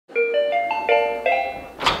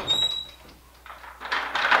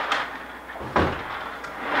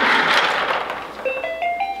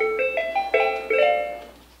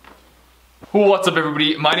What's up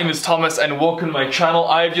everybody, my name is Thomas and welcome to my channel.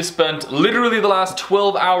 I've just spent literally the last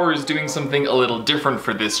 12 hours doing something a little different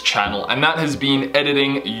for this channel, and that has been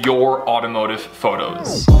editing your automotive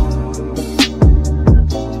photos.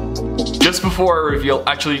 Just before I reveal,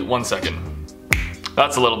 actually one second.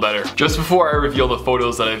 That's a little better. Just before I reveal the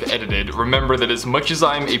photos that I've edited, remember that as much as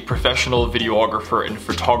I'm a professional videographer and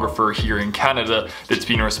photographer here in Canada that's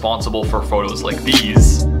been responsible for photos like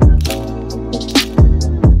these,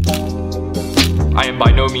 I am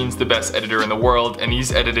by no means the best editor in the world, and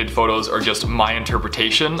these edited photos are just my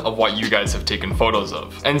interpretation of what you guys have taken photos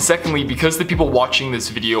of. And secondly, because the people watching this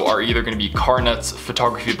video are either going to be car nuts,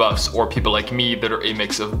 photography buffs, or people like me that are a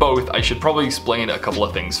mix of both, I should probably explain a couple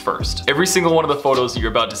of things first. Every single one of the photos that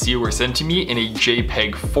you're about to see were sent to me in a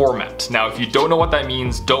JPEG format. Now, if you don't know what that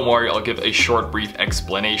means, don't worry, I'll give a short, brief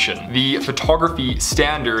explanation. The photography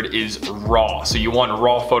standard is RAW, so you want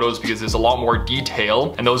RAW photos because there's a lot more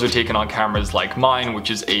detail, and those are taken on cameras like mine, which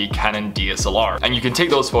is a Canon DSLR. And you can take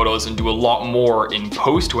those photos and do a lot more in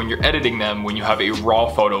post when you're editing them when you have a RAW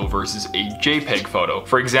photo versus a JPEG photo.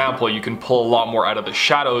 For example, you can pull a lot more out of the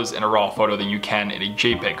shadows in a RAW photo than you can in a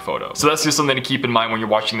JPEG photo. So that's just something to keep in mind when you're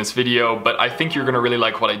watching this video, but I think you're gonna really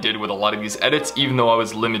like what I did with a lot of these edits, even though I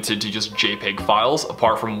was limited to just JPEG files,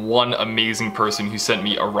 apart from one amazing person who sent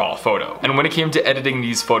me a RAW photo. And when it came to editing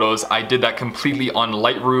these photos, I did that completely on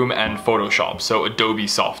Lightroom and Photoshop, so Adobe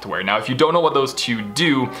software. Now, if you don't know what those two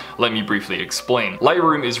do, let me briefly explain.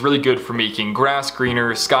 Lightroom is really good for making grass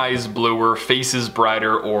greener, skies bluer, faces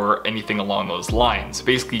brighter, or anything along those lines.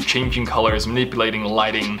 Basically changing colors, manipulating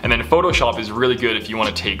lighting. And then Photoshop is really good if you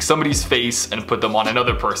want to take somebody's face and put them on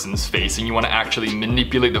another person's face, and you want to actually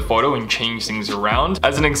manipulate the photo and change things around.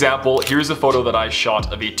 As an example, here's a photo that I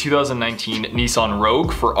shot of a 2019 Nissan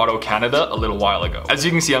Rogue for Auto Canada a little while ago. As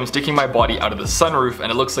you can see, I'm sticking my body out of the sunroof and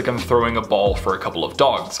it looks like I'm throwing a ball for a couple of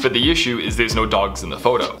dogs. But the issue is there's no dogs in the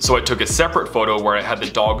photo. So I took a separate photo where I had the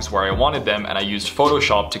dogs where I wanted them, and I used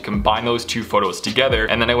Photoshop to combine those two photos together,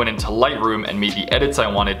 and then I went into Lightroom and made the edits I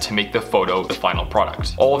wanted to make the photo the final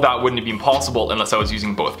product. All of that wouldn't have been possible unless I was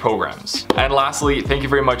using both programs. And lastly, thank you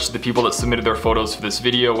very much to the people that submitted their photos for this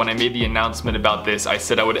video. When I made the announcement about this, I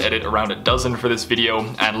said I would edit around a dozen for this video,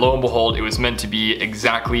 and lo and behold, it was meant to be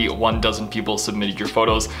exactly 12 people submitted your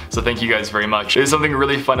photos, so thank you guys very much. There's something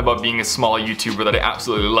really fun about being a small YouTuber that I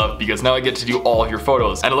absolutely love, because now I get to do all of your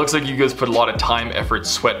photos, and it looks like you guys put a lot of time, effort,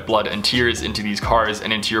 sweat, blood, and tears into these cars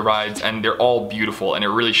and into your rides, and they're all beautiful, and it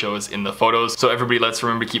really shows in the photos. So everybody, let's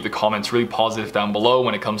remember to keep the comments really positive down below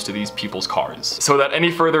when it comes to these people's cars. So without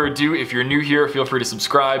any further ado, if you're new here, feel free to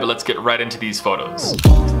subscribe, but let's get right into these photos.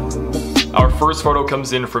 Our first photo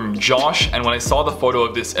comes in from Josh, and when I saw the photo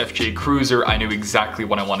of this FJ Cruiser, I knew exactly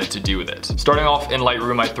what I wanted to do with it. Starting off in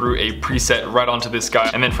Lightroom, I threw a preset right onto this guy,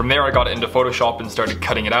 and then from there I got into Photoshop and started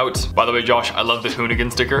cutting it out. By the way, Josh, I love the Hoonigan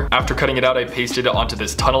sticker. After cutting it out, I pasted it onto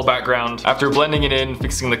this tunnel background. After blending it in,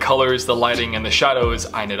 fixing the colors, the lighting, and the shadows,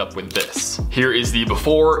 I ended up with this. Here is the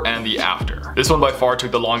before and the after. This one by far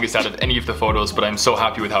took the longest out of any of the photos, but I'm so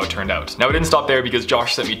happy with how it turned out. Now, it didn't stop there because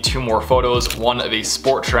Josh sent me two more photos, one of a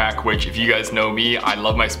sport track, which if you guys know me, I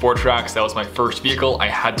love my sport tracks. That was my first vehicle. I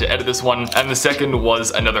had to edit this one. And the second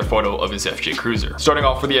was another photo of his FJ Cruiser. Starting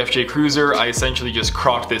off with the FJ Cruiser, I essentially just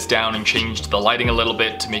cropped this down and changed the lighting a little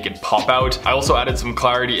bit to make it pop out. I also added some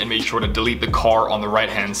clarity and made sure to delete the car on the right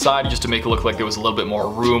hand side just to make it look like there was a little bit more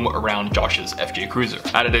room around Josh's FJ Cruiser.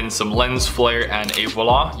 Added in some lens flare, and et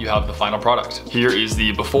voila, you have the final product. Here is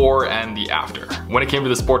the before and the after. When it came to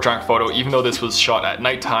the sport track photo, even though this was shot at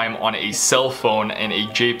nighttime on a cell phone in a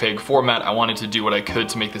JPEG format, I wanted to do what I could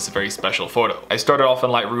to make this a very special photo. I started off in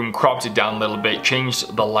Lightroom, cropped it down a little bit,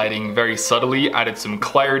 changed the lighting very subtly, added some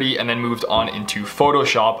clarity, and then moved on into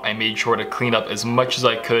Photoshop. I made sure to clean up as much as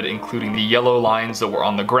I could, including the yellow lines that were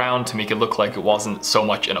on the ground to make it look like it wasn't so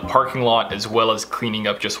much in a parking lot, as well as cleaning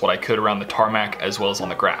up just what I could around the tarmac as well as on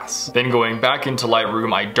the grass. Then going back into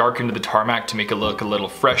Lightroom, I darkened the tarmac to make it look a little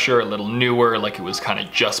fresher, a little newer, like it was kind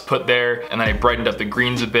of just put there, and then I brightened up the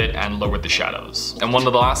greens a bit and lowered the shadows. And one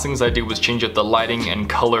of the last things I did was change up the lighting and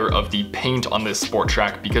color of the paint on this sport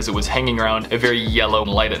track because it was hanging around a very yellow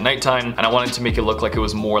light at nighttime, and I wanted to make it look like it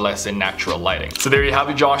was more or less in natural lighting. So there you have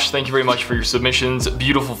it, Josh. Thank you very much for your submissions.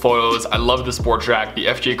 Beautiful photos. I love the sport track. The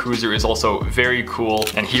FJ Cruiser is also very cool,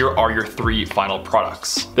 and here are your three final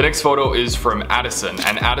products. The next photo is from Addison,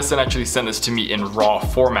 and Addison actually sent this to me in RAW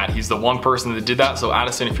format. He's the one person that did that, so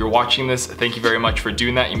Addison, if you're watching this, thank you very much for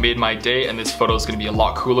doing that. You made my day, and this photo is going to be a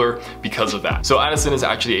lot cooler because of that. So Addison is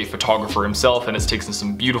actually a photographer photographer himself and has taken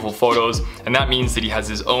some beautiful photos, and that means that he has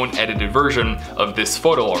his own edited version of this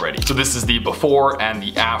photo already. So this is the before and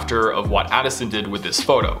the after of what Addison did with this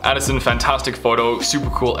photo. Addison, fantastic photo, super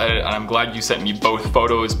cool edit, and I'm glad you sent me both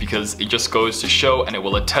photos because it just goes to show, and it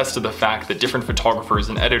will attest to the fact that different photographers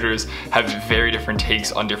and editors have very different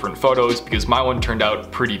takes on different photos, because my one turned out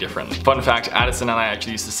pretty differently. Fun fact, Addison and I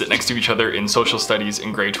actually used to sit next to each other in social studies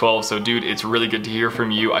in grade 12, so dude, it's really good to hear from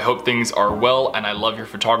you. I hope things are well, and I love your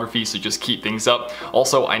photography, so just keep things up.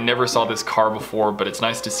 Also, I never saw this car before, but it's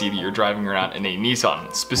nice to see that you're driving around in a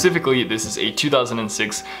Nissan. Specifically, this is a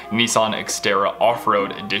 2006 Nissan Xterra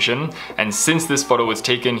Off-Road Edition, and since this photo was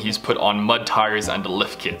taken, he's put on mud tires and a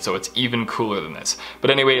lift kit, so it's even cooler than this.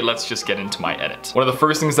 But anyway, let's just get into my edit. One of the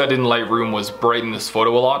first things I did in Lightroom was brighten this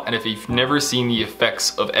photo a lot, and if you've never seen the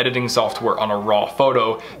effects of editing software on a raw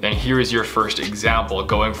photo, then here is your first example.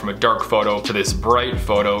 Going from a dark photo to this bright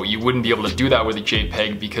photo, you wouldn't be able to do that with a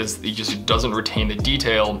JPEG because it just doesn't retain the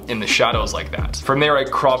detail in the shadows like that. From there, I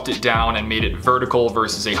cropped it down and made it vertical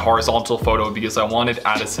versus a horizontal photo because I wanted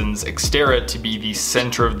Addison's Xterra to be the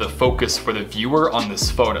center of the focus for the viewer on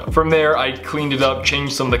this photo. From there, I cleaned it up,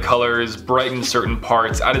 changed some of the colors, brightened certain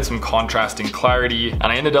parts, added some contrast and clarity, and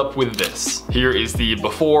I ended up with this. Here is the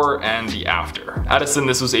before and the after. Addison,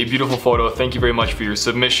 this was a beautiful photo. Thank you very much for your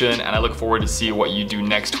submission, and I look forward to see what you do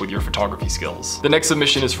next with your photography skills. The next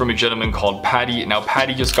submission is from a gentleman called Patty. Now,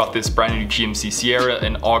 Patty just got this brand new GMC Sierra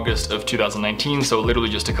in August of 2019, so literally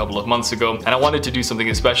just a couple of months ago, and I wanted to do something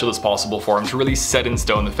as special as possible for him to really set in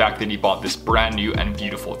stone the fact that he bought this brand new and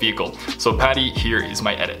beautiful vehicle. So Patty, here is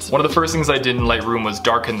my edit. One of the first things I did in Lightroom was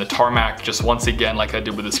darken the tarmac, just once again like I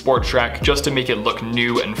did with the Sport Track, just to make it look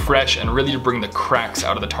new and fresh and really to bring the cracks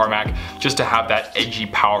out of the tarmac, just to have that edgy,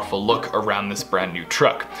 powerful look around this brand new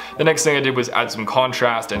truck. The next thing I did was add some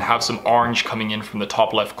contrast and have some orange coming in from the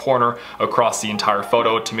top left corner across the entire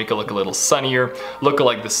photo to make it look a little sunnier, look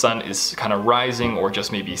like the sun is kind of rising or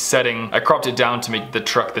just maybe setting. I cropped it down to make the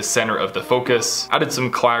truck the center of the focus, added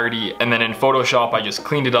some clarity, and then in Photoshop I just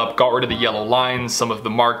cleaned it up, got rid of the yellow lines, some of the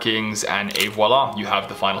markings, and voila, you have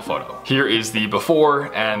the final photo. Here is the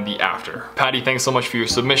before and the after. Patty, thanks so much for your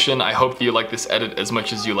submission. I hope that you like this edit as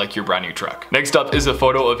much as you like your brand new truck. Next up is a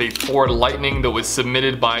photo of a Ford Lightning that was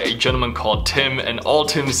submitted by a gentleman called Tim, and all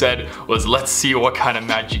Tim said was, let's see what kind of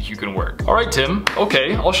magic you can work. Alright Tim,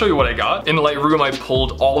 okay, I'll show you what I got. In Lightroom I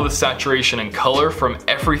pulled all the saturation and color from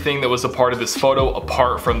everything that was a part of this photo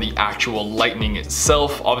apart from the actual Lightning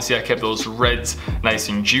itself. Obviously I kept those reds nice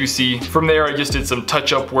and juicy. From there I just did some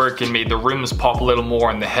touch-up work and made the rims pop a little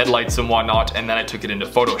more and the headlights and whatnot, and then I took it into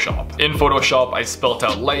Photoshop. In Photoshop I spelt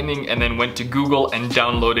out Lightning and then went to Google and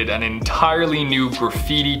downloaded an entirely new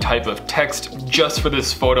graffiti type of text just for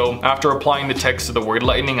this photo. After applying the text to the word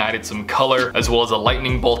lightning, I added some color as well as a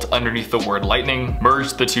lightning bolt underneath the word lightning,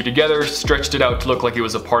 merged the two together, stretched it out to look like it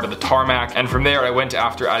was a part of the tarmac, and from there I went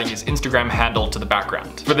after adding his Instagram handle to the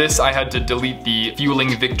background. For this I had to delete the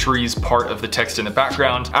fueling victories part of the text in the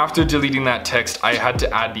background. After deleting that text I had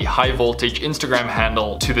to add the high voltage Instagram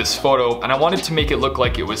handle to this photo, and I wanted to make it look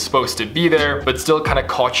like it was supposed to be there but still kind of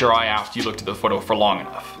caught your eye after you looked at the photo for long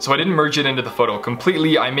enough. So I didn't merge it into the photo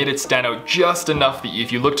completely, I made it stand out just enough that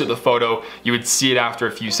if you looked at the photo you would see it after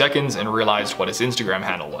a few seconds and realized what his Instagram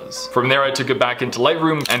handle was. From there I took it back into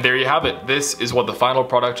Lightroom, and there you have it. This is what the final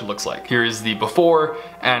product looks like. Here is the before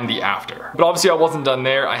and the after. But obviously I wasn't done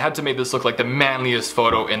there. I had to make this look like the manliest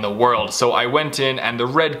photo in the world, so I went in and the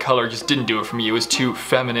red color just didn't do it for me. It was too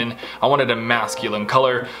feminine. I wanted a masculine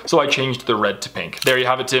color, so I changed the red to pink. There you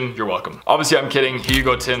have it, Tim. You're welcome. Obviously I'm kidding. Here you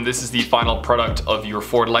go, Tim. This is the final product of your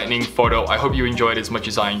Ford Lightning photo. I hope you enjoyed as much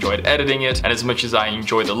as I enjoyed editing it and as much as I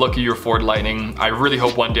enjoyed the look of your Ford Lightning. I really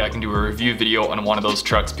hope one day I can do a review video on one of those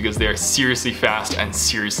trucks because they are seriously fast and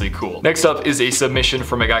seriously cool. Next up is a submission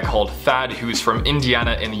from a guy called Thad, who's from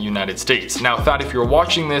Indiana in the United States. Now Thad, if you're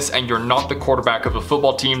watching this and you're not the quarterback of a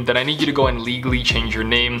football team, then I need you to go and legally change your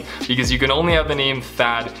name, because you can only have the name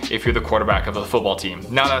Thad if you're the quarterback of a football team.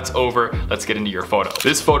 Now that's over, let's get into your photo.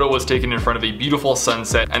 This photo was taken in front of a beautiful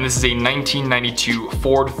sunset, and this is a 1992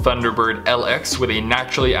 Ford Thunderbird LX with a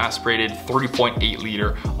naturally aspirated 3.8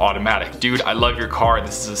 liter automatic. Dude, I love your car.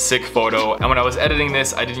 This is a sick photo, and when I was editing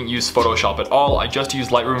this I didn't use Photoshop at all. I just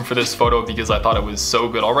used Lightroom for this photo because I thought it was so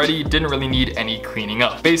good already, didn't really need any cleaning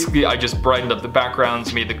up. Basically I just brightened up the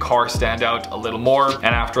backgrounds, made the car stand out a little more,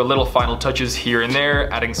 and after a little final touches here and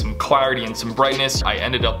there, adding some clarity and some brightness, I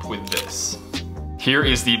ended up with this. Here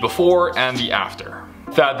is the before and the after.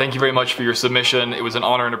 Thad, thank you very much for your submission. It was an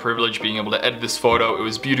honor and a privilege being able to edit this photo. It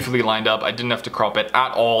was beautifully lined up. I didn't have to crop it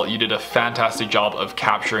at all. You did a fantastic job of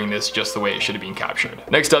capturing this just the way it should have been captured.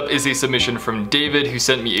 Next up is a submission from David, who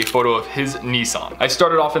sent me a photo of his Nissan. I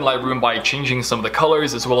started off in Lightroom by changing some of the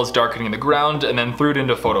colors as well as darkening the ground, and then threw it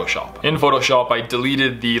into Photoshop. In Photoshop, I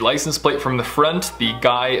deleted the license plate from the front, the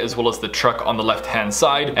guy as well as the truck on the left hand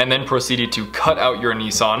side, and then proceeded to cut out your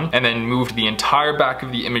Nissan, and then moved the entire back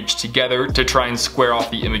of the image together to try and square off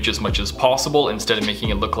the image as much as possible instead of making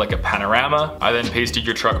it look like a panorama. I then pasted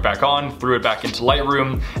your truck back on, threw it back into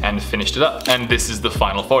Lightroom, and finished it up. And this is the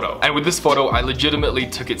final photo. And with this photo, I legitimately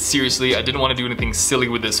took it seriously. I didn't want to do anything silly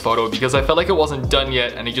with this photo because I felt like it wasn't done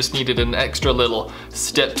yet and it just needed an extra little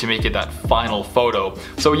step to make it that final photo.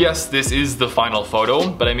 So yes, this is the final photo,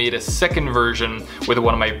 but I made a second version with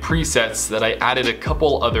one of my presets that I added a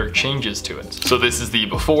couple other changes to it. So this is the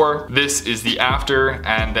before, this is the after,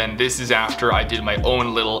 and then this is after I did my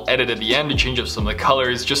own little edit at the end to change up some of the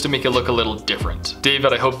colors just to make it look a little different.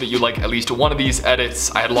 David, I hope that you like at least one of these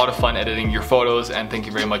edits. I had a lot of fun editing your photos, and thank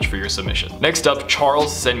you very much for your submission. Next up,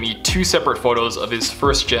 Charles sent me 2 separate photos of his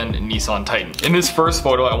first gen Nissan Titan. In this first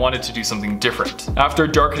photo, I wanted to do something different. After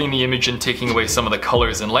darkening the image and taking away some of the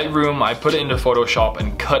colors in Lightroom, I put it into Photoshop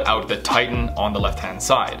and cut out the Titan on the left hand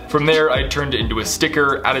side. From there, I turned it into a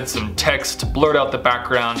sticker, added some text, blurred out the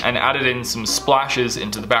background, and added in some splashes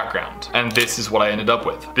into the background. And this is what I ended up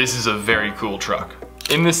with. This is a very cool truck.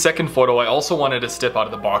 In this second photo, I also wanted to step out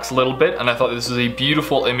of the box a little bit, and I thought this was a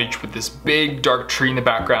beautiful image with this big dark tree in the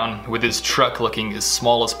background with this truck looking as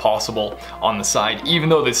small as possible on the side, even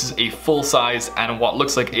though this is a full size and what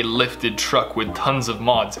looks like a lifted truck with tons of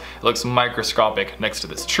mods. It looks microscopic next to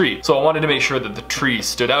this tree. So I wanted to make sure that the tree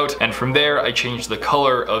stood out, and from there I changed the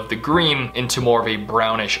color of the green into more of a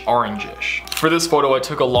brownish orangish. For this photo, I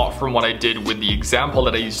took a lot from what I did with the example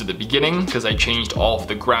that I used at the beginning, because I changed all of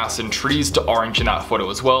the grass and trees to orange in that photo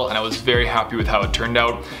as well, and I was very happy with how it turned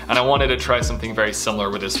out, and I wanted to try something very similar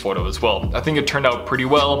with this photo as well. I think it turned out pretty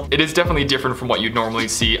well. It is definitely different from what you'd normally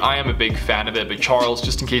see. I am a big fan of it, but Charles,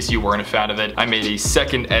 just in case you weren't a fan of it, I made a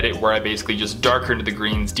second edit where I basically just darkened the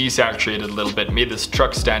greens, desaturated a little bit, made this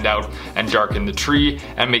truck stand out, and darkened the tree,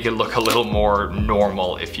 and make it look a little more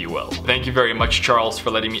normal, if you will. Thank you very much, Charles, for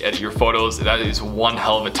letting me edit your photos. That is one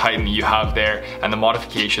hell of a Titan that you have there, and the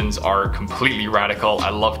modifications are completely radical. I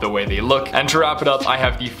love the way they look. And to wrap it up, I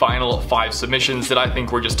have the final 5 submissions that I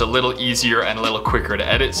think were just a little easier and a little quicker to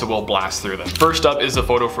edit, so we'll blast through them. First up is a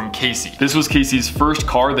photo from Casey. This was Casey's first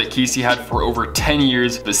car that Casey had for over 10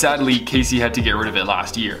 years, but sadly Casey had to get rid of it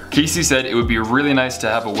last year. Casey said it would be really nice to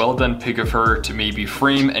have a well done pic of her to maybe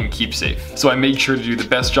frame and keep safe. So I made sure to do the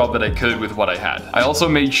best job that I could with what I had. I also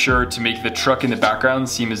made sure to make the truck in the background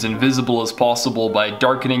seem as invisible as possible by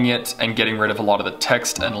darkening it and getting rid of a lot of the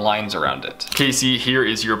text and lines around it. Casey, here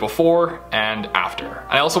is your before and after.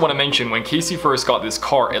 I also want to mention, when Casey first got this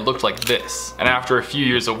car, it looked like this. And after a few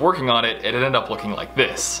years of working on it, it ended up looking like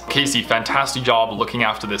this. Casey, fantastic job looking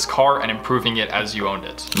after this car and improving it as you owned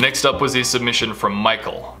it. Next up was a submission from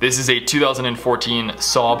Michael. This is a 2014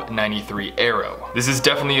 Saab 93 Aero. This is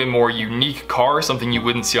definitely a more unique car, something you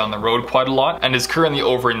wouldn't see on the road quite a lot, and is currently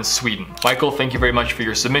over in Sweden. Michael, thank you very much for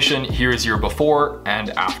your submission. Here is your before and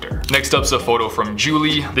after. Next up's a photo from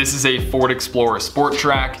Julie. This is a Ford Explorer Sport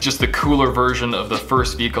Track, just the cooler version of the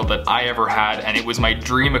first vehicle that I ever had, and it was my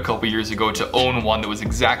dream a couple years ago to own one that was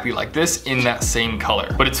exactly like this in that same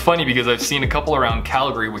color. But it's funny because I've seen a couple around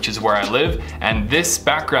Calgary, which is where I live, and this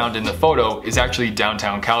background in the photo is actually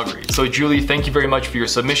downtown Calgary. So Julie, thank you very much for your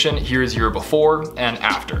submission. Here's your before and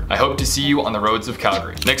after. I hope to see you on the roads of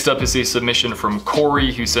Calgary. Next up is a submission from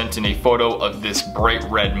Corey, who sent in a photo of this bright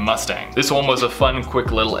red Mustang. This one was a fun,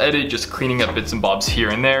 quick little edit, just cleaning up bits and bobs here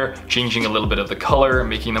and there, changing a little bit of the color,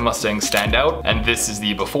 making the Mustang stand out, and this is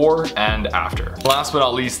the before and after. Last but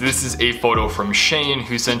not least, this is a photo from Shane,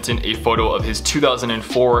 who sent in a photo of his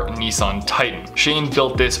 2004 Nissan Titan. Shane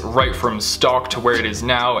built this right from stock to where it is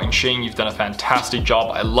now, and Shane, you've done a fantastic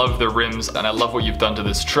job. I love the rims and I love what you've done to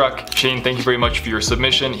this truck. Shane, thank you very much for your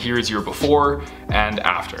submission. Here's your before and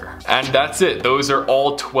after. And that's it. Those are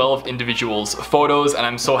all 12 individuals' photos, and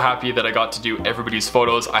I'm so happy that I got to do everybody's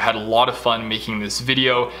photos. I had a lot of fun making this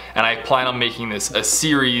video, and I plan on making this a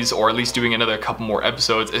series, or at least doing another couple more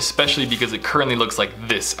episodes, especially because it currently looks like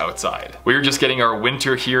this outside. We're just getting our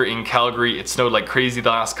winter here in Calgary. It snowed like crazy the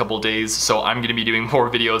last couple days, so I'm gonna be doing more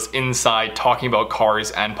videos inside talking about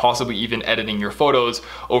cars and possibly even editing your photos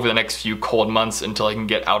over the next few cold months until I can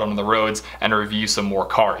get out on the roads and review some more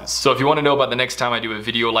cars. So if you want to know about the next time I do a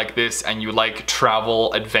video like this and you like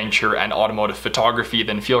travel, adventure, and automotive photography,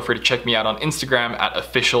 then feel free to check me out on Instagram at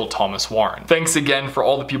 @officialthomaswarren. Thanks again for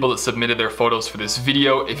all the people that submitted their photos for this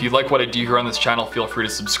video. If you like what I do here on this channel, feel free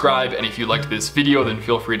to subscribe, and if you liked this video, then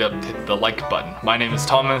feel free to hit the like button. My name is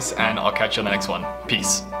Thomas, and I'll catch you on the next one.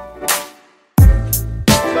 Peace.